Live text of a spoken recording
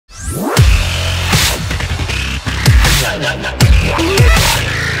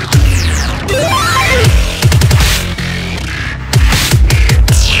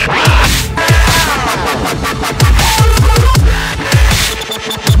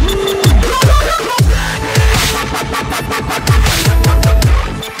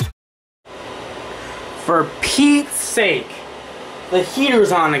For Pete's sake, the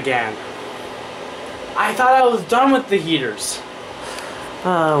heater's on again. I thought I was done with the heaters.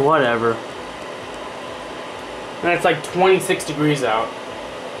 Whatever. And it's like 26 degrees out.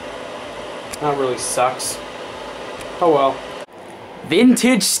 That really sucks. Oh well.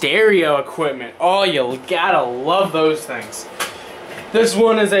 Vintage stereo equipment. Oh, you gotta love those things. This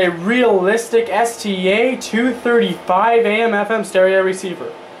one is a Realistic STA-235 AM/FM stereo receiver.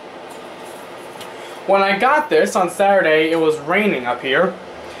 When I got this on Saturday, it was raining up here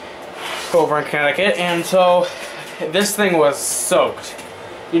over in Connecticut, and so this thing was soaked.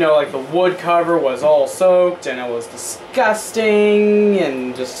 You know, like the wood cover was all soaked, and it was disgusting.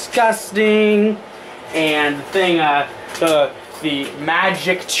 And the thing, the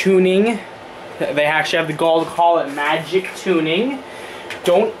magic tuning, they actually have the gall to call it magic tuning.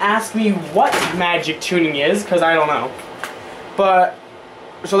 Don't ask me what magic tuning is, because I don't know. But,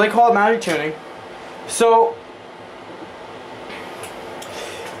 so they call it magic tuning. So,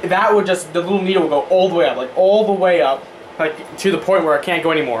 that would just, the little needle would go all the way up, like all the way up, like to the point where I can't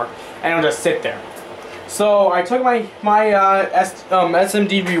go anymore, and it'll just sit there. So, I took my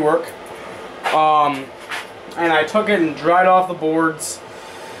SMD rework, and I took it and dried off the boards,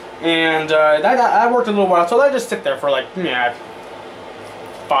 and that worked a little while, so let it just sit there for like, 5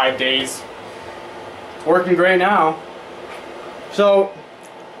 days. It's working great now. So,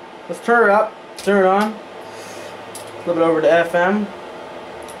 let's turn it up. Turn it on. Flip it over to FM.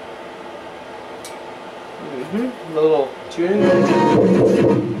 A little tuning.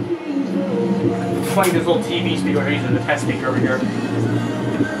 Playing this little TV speaker here, using the test speaker over here.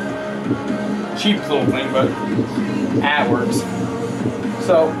 Cheap little thing, but it works.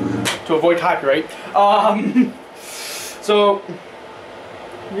 So, to avoid copyright. So,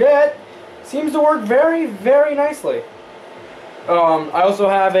 yeah, it seems to work very, very nicely. I also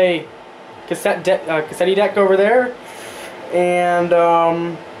have a cassette deck over there, and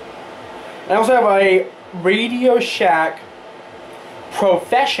I also have a Radio Shack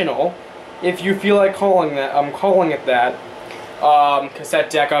Professional, if you feel like calling that. I'm calling it that. Cassette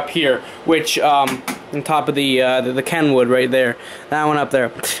deck up here, which on top of the Kenwood right there. That one up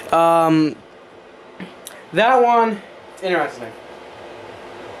there. That one, it's interesting.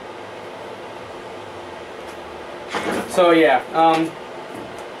 So yeah.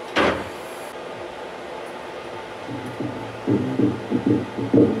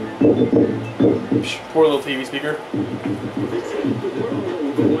 Poor little TV speaker.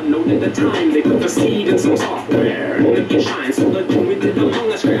 One note at a time, they put the seed in some software. Make it shine so the we did the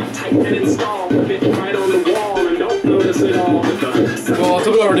longest graph, type and install. Put it right on the wall and don't notice it all. Well, let's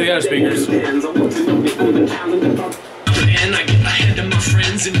go over to the other speakers. And I get ahead of my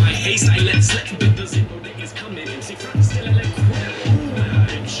friends in my haste. I let slip with the zero days coming and see friends still like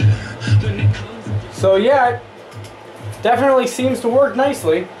so yeah, it definitely seems to work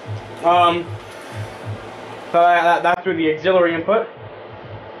nicely. That's through the auxiliary input.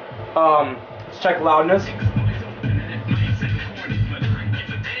 Let's check loudness.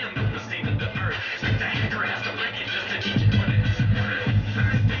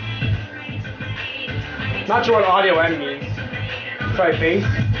 Not sure what audio M means. Let's try bass.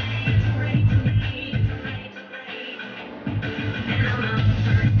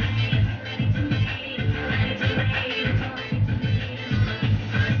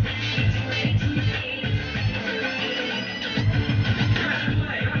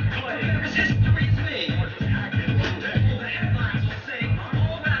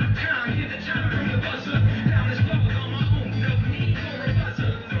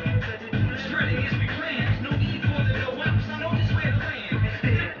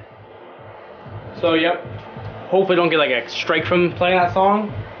 So yep, hopefully don't get like a strike from playing that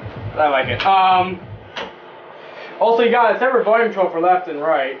song, but I like it. Also you got a separate volume control for left and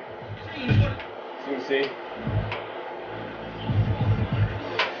right, so you can see.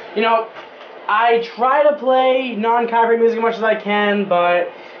 You know, I try to play non-copyright music as much as I can,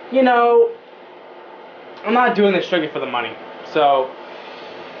 but you know, I'm not doing this strictly for the money. So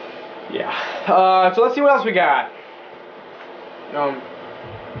yeah, so let's see what else we got.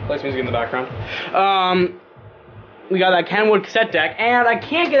 Plays music in the background. We got that Kenwood cassette deck, and I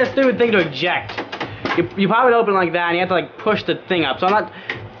can't get this stupid thing to eject. You pop it open like that, and you have to like push the thing up. So I'm not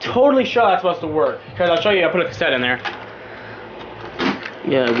totally sure that's supposed to work. Because I'll show you. I put a cassette in there.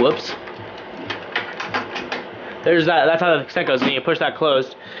 Yeah, whoops. there's that. That's how the cassette goes. And you push that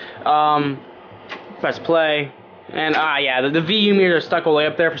closed. Press play, and yeah, the VU meters are stuck all the way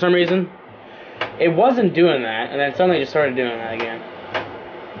up there for some reason. It wasn't doing that, and then suddenly just started doing that again.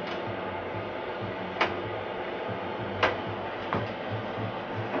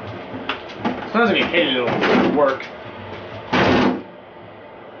 Sometimes if you hit it, it'll work.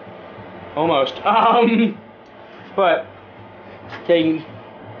 Almost. But okay.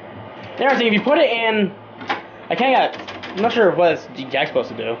 Interesting. If you put it in, I'm not sure what the jack's supposed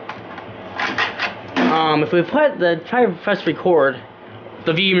to do. If we try to press record,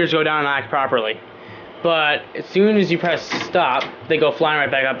 the VU meters go down and act properly. But as soon as you press stop, they go flying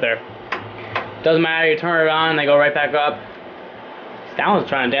right back up there. Doesn't matter, you turn it on, they go right back up. That one's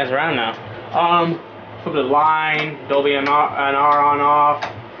trying to dance around now. Flip the line, Dolby and R on off.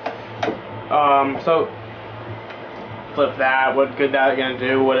 So flip that, what good that gonna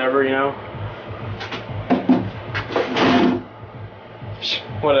do, whatever, you know.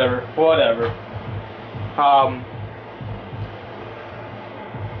 Whatever.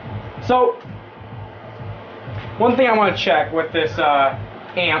 So one thing I want to check with this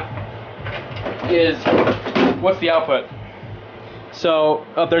amp is what's the output. So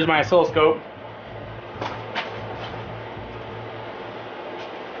there's my oscilloscope.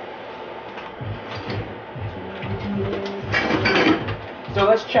 So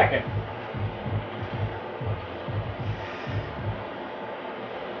let's check it.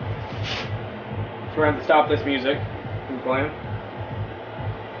 So we're going to have to stop this music from playing.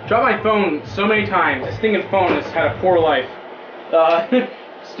 Dropped my phone so many times. This thing of phone has had a poor life.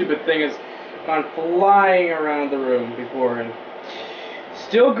 Stupid thing has gone flying around the room before and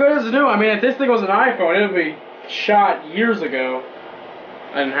still good as new. I mean, if this thing was an iPhone, it would be shot years ago.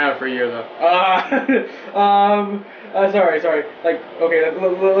 I didn't have it for a year though. Sorry. Like, okay,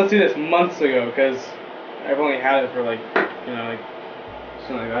 let's do this months ago, because I've only had it for like, you know, like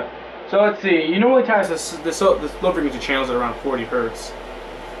something like that. So let's see. You normally test this low frequency channels at around 40 hertz.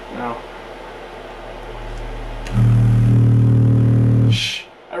 Now, shh,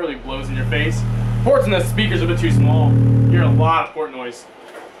 that really blows in your face. Ports in the speakers are a bit too small. You hear a lot of port noise.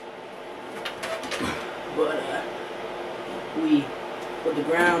 But we put the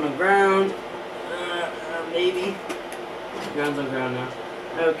ground on ground. Maybe. Ground's on ground now.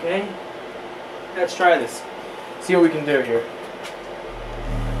 Okay. Let's try this. See what we can do here.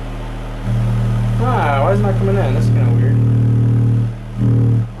 Why isn't that coming in? This is kind of weird.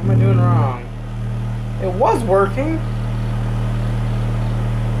 What am I doing wrong? It was working.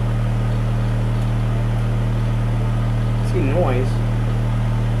 I see noise.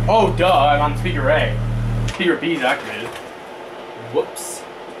 Oh, duh, I'm on speaker A. Speaker B is activated. Whoops.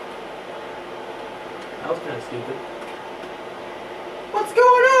 That was kind of stupid. What's going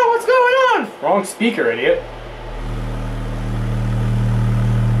on? What's going on? Wrong speaker, idiot.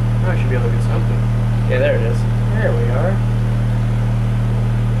 I should be able to get something. Yeah, there it is. There we are.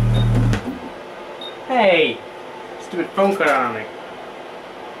 Hey! Stupid phone cut out on me.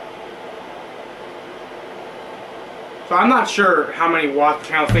 So I'm not sure how many watts per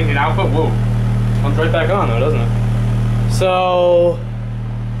channel thing can output. Whoa. Comes right back on though, doesn't it? So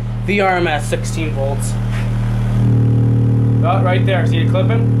VRMS 16 volts. Oh, right there. See it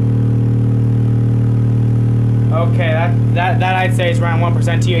clipping? Okay, that I'd say is around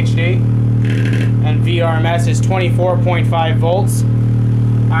 1% THD. And VRMS is 24.5 volts. I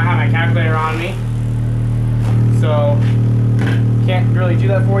don't have my calculator on me, so can't really do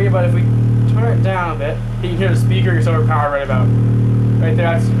that for you, but if we turn it down a bit, you can hear the speaker gets overpowered right about. Right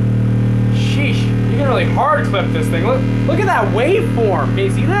there, that's... Sheesh, you can really hard clip this thing. Look at that waveform. Can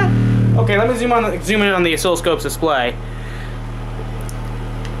you see that? Okay, let me zoom in on the oscilloscope's display.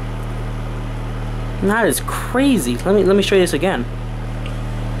 That is crazy. Let me show you this again.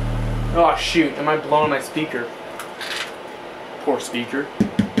 Oh shoot, am I blowing my speaker? Poor speaker.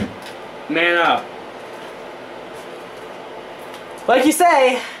 Man up. Like you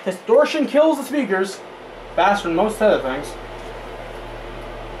say, distortion kills the speakers faster than most other things.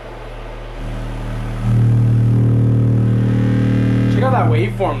 Check out that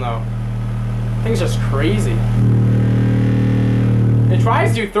waveform though. Thing's just crazy. It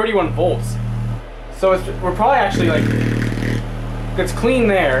tries to do 31 volts. So we're probably actually like, it's clean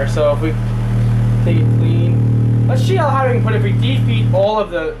there, so if we take it clean. Let's see how we can put it if we defeat all of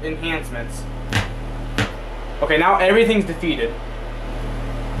the enhancements. Okay, now everything's defeated.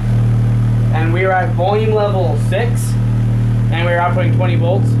 And we are at volume level 6, and we're outputting 20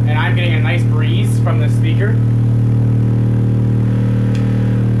 volts, and I'm getting a nice breeze from this speaker.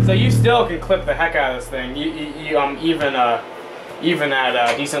 So you still can clip the heck out of this thing, even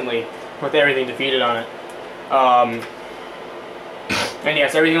at decently, with everything defeated on it. And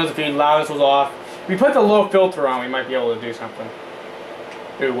yes, everything was feed, loudness was off. If we put the low filter on, we might be able to do something.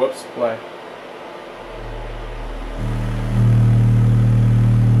 Ooh, whoops, play.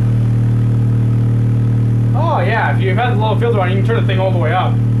 Oh yeah, if you have the low filter on, you can turn the thing all the way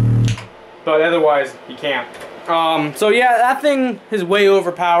up. But otherwise, you can't. So yeah, that thing is way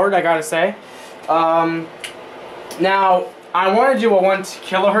overpowered, I gotta say. Now, I want to do a 1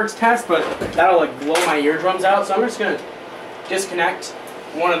 kilohertz test, but that'll like blow my eardrums out, so I'm just gonna disconnect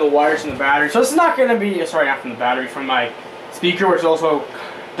one of the wires from the battery. So this is not gonna be, sorry, not from the battery, from my speaker, which is also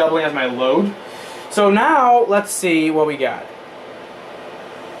doubling as my load. So now, let's see what we got.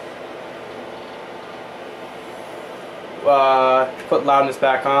 Put loudness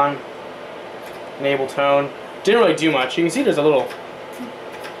back on. Enable tone. Didn't really do much. You can see there's a little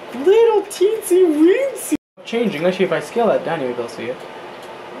teensy weensy changing. Actually, if I scale that down, you'll be able to see it.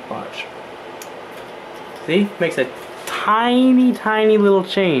 Watch. See? Makes a tiny, tiny little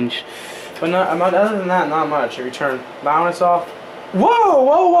change. But not, other than that, not much. If you turn loudness off. Whoa,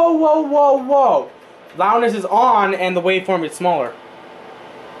 whoa, whoa, whoa, whoa, whoa! Loudness is on and the waveform is smaller.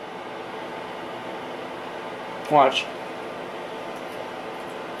 Watch.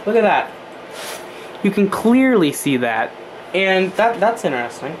 Look at that. You can clearly see that. And that's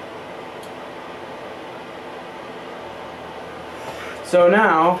interesting. So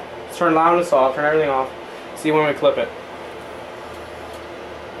now, let's turn loudness off, turn everything off. See when we clip it.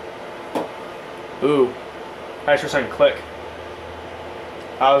 Ooh. I just heard something click.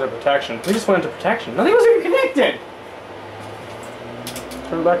 That was a protection. We just went into protection. Nothing was even connected!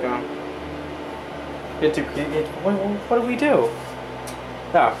 Turn it back on. What do we do?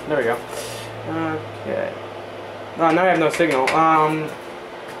 Oh, there we go. Okay. Oh, now I have no signal.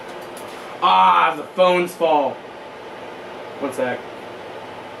 The phone's fault. 1 sec.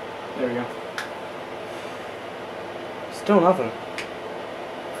 There we go. Still nothing.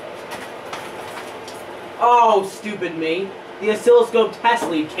 Oh, stupid me. The oscilloscope test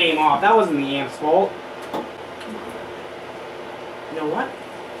lead came off. That wasn't the amp's fault. You know what?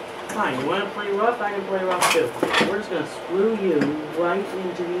 Fine, you want to play rough? I can play rough too. We're just going to screw you right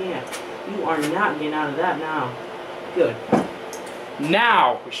into the amp. You are not getting out of that now. Good.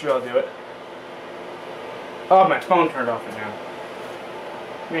 Now we should be able to do it. Oh, my phone turned off again.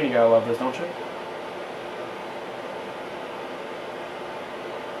 I mean, you gotta love this, don't you?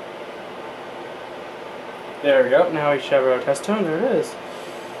 There we go. Now we should have our test tone. There it is.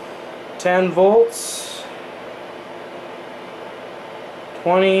 10 volts.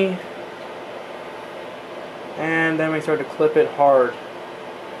 20. And then we start to clip it hard.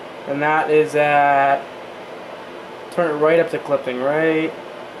 And that is at... Turn it right up to clipping, right?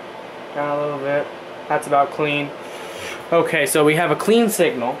 Down a little bit. That's about clean. Okay, so we have a clean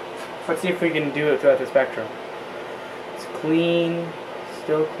signal. Let's see if we can do it throughout the spectrum. It's clean,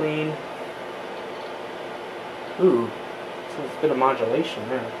 still clean. Ooh, so it's a bit of modulation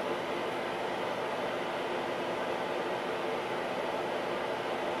there.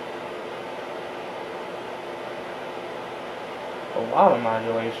 A lot of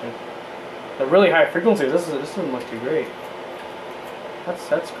modulation. The really high frequencies, this doesn't look too great.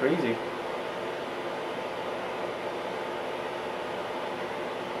 That's crazy.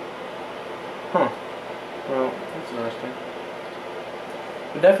 Huh. Well, that's interesting.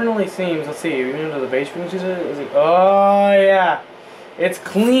 It definitely seems, let's see, even into the bass frequencies, is it, oh yeah. It's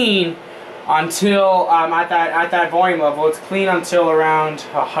clean until, at that volume level, it's clean until around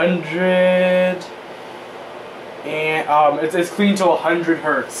 100, and, it's clean till 100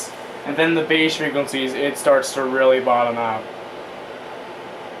 hertz. And then the bass frequencies, it starts to really bottom out.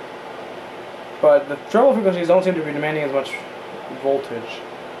 But the treble frequencies don't seem to be demanding as much voltage.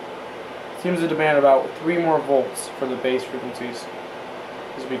 Seems to demand about 3 more volts for the bass frequencies,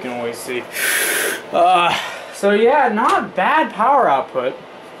 as we can always see. So yeah, not bad power output.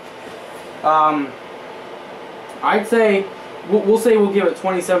 I'd say we'll give it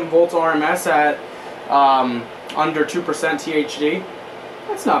 27 volts RMS at under 2% THD.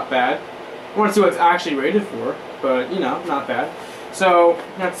 That's not bad. I want to see what it's actually rated for, but you know, not bad. So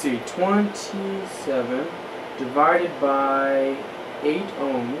let's see, 27 divided by 8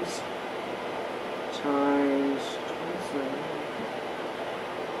 ohms times 27.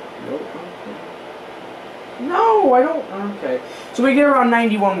 Nope. Okay. No, I don't. Okay. So we get around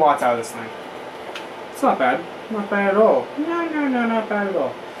 91 watts out of this thing. It's not bad. Not bad at all. No, not bad at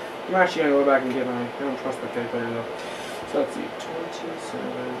all. I'm actually going to go back and get my, I don't trust my calculator though. So let's see,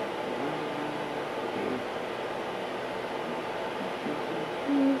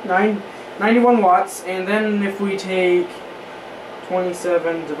 27, 91 watts, and then if we take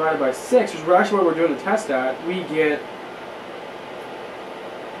 27 divided by 6, which is actually what we're doing the test at, we get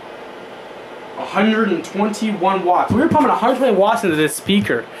 121 watts. We were pumping 120 watts into this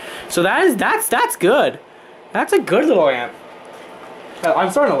speaker. So that's good. That's a good little amp.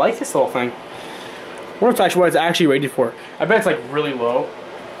 I'm starting to like this little thing. I wonder what it's actually rated for. I bet it's like really low,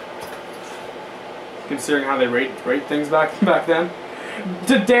 considering how they rate things back then.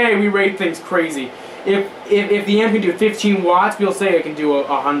 Today we rate things crazy. If the amp can do 15 watts, we'll say it can do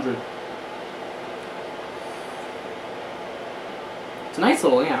 100. It's a nice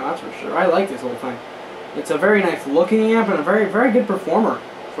little amp, that's for sure. I like this little thing. It's a very nice looking amp and a very good performer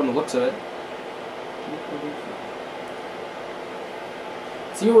from the looks of it.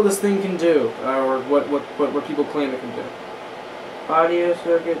 See what this thing can do, or what people claim it can do. Audio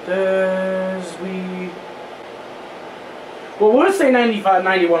circuit does well, we'll just say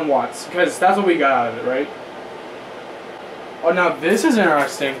 91 watts, because that's what we got out of it, right? Oh, now this is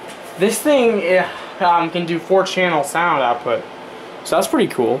interesting. This thing can do 4-channel sound output. So that's pretty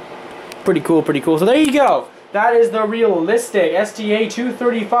cool. Pretty cool. So there you go. That is the Realistic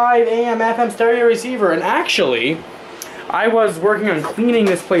STA-235 AM/FM stereo receiver. And actually, I was working on cleaning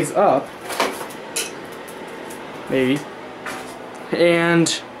this place up. Maybe. And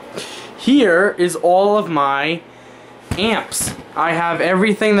here is all of my amps. I have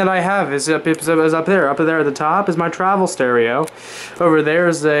everything that I have is up there. Up there at the top is my travel stereo. Over there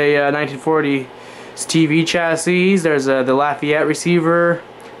is a 1940 TV chassis. There's the Lafayette receiver.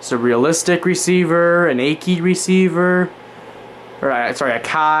 There's a Realistic receiver, an Aki receiver, or sorry, a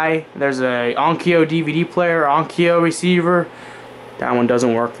Kai. There's a Onkyo DVD player, Onkyo receiver. That one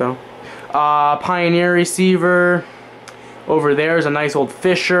doesn't work though. Pioneer receiver. Over there is a nice old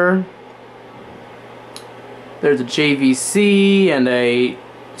Fisher. There's a JVC and a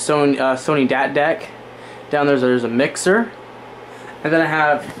Sony DAT deck. Down there's a mixer. And then I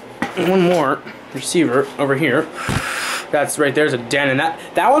have one more receiver over here. That's right there's a den, and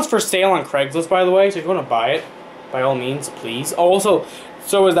that one's for sale on Craigslist, by the way, so if you want to buy it, by all means, please. Oh, also,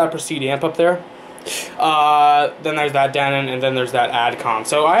 so is that Proceed amp up there. Then there's that Denon, and then there's that Adcom.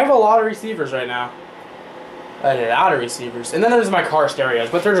 So I have a lot of receivers right now. A lot of receivers. And then there's my car stereos,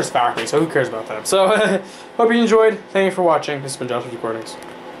 but they're just factory, so who cares about that? So, hope you enjoyed. Thank you for watching. This has been Josh's Recordings.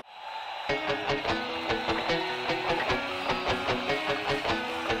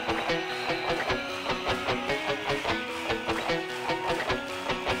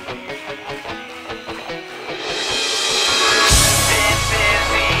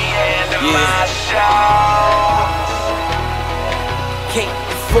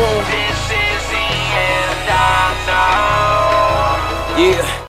 This is the end, I know. Yeah.